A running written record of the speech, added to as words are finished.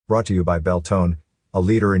Brought to you by Beltone, a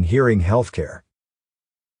leader in hearing healthcare.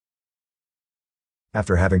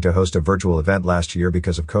 After having to host a virtual event last year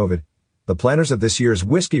because of COVID, the planners of this year's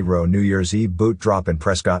Whiskey Row New Year's Eve boot drop in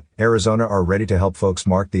Prescott, Arizona are ready to help folks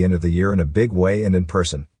mark the end of the year in a big way and in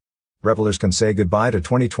person. Revelers can say goodbye to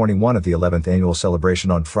 2021 at the 11th annual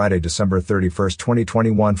celebration on Friday, December 31,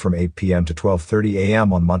 2021 from 8 p.m. to 12:30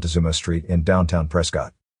 a.m. on Montezuma Street in downtown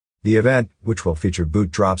Prescott. The event, which will feature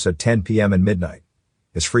boot drops at 10 p.m. and midnight,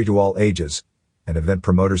 is free to all ages, and event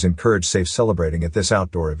promoters encourage safe celebrating at this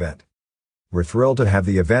outdoor event. We're thrilled to have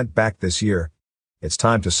the event back this year. It's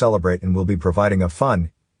time to celebrate, and we'll be providing a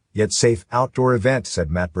fun, yet safe outdoor event,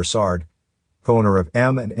 said Matt Broussard, co-owner of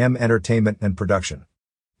M&M Entertainment and Production.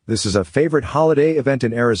 This is a favorite holiday event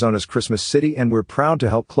in Arizona's Christmas City, and we're proud to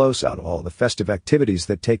help close out all the festive activities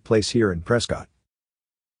that take place here in Prescott.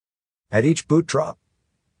 At each boot drop,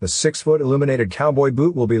 the 6-foot illuminated cowboy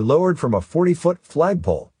boot will be lowered from a 40-foot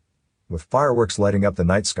flagpole, with fireworks lighting up the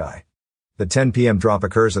night sky. The 10 p.m. drop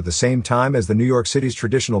occurs at the same time as the New York City's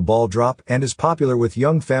traditional ball drop and is popular with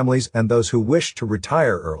young families and those who wish to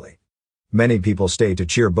retire early. Many people stay to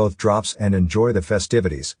cheer both drops and enjoy the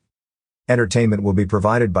festivities. Entertainment will be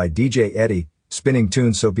provided by DJ Eddie, spinning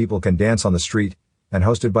tunes so people can dance on the street, and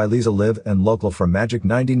hosted by Lisa Liv and local from Magic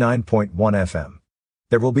 99.1 FM.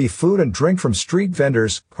 There will be food and drink from street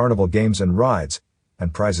vendors, carnival games and rides,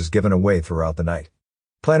 and prizes given away throughout the night.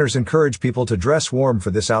 Planners encourage people to dress warm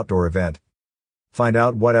for this outdoor event. Find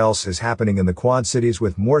out what else is happening in the Quad Cities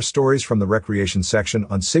with more stories from the recreation section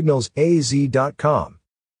on signalsaz.com.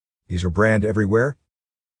 These are brand everywhere.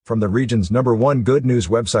 From the region's #1 good news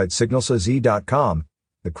website signalsaz.com,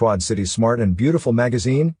 the Quad Cities Smart and Beautiful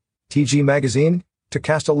magazine, TG Magazine, to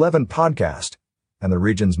Cast 11 podcast, and the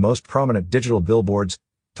region's most prominent digital billboards,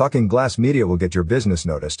 Talking Glass Media will get your business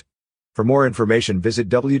noticed. For more information, visit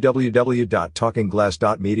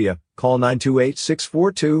www.talkingglass.media, call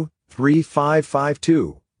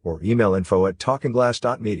 928-642-3552, or email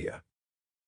info@talkingglass.media.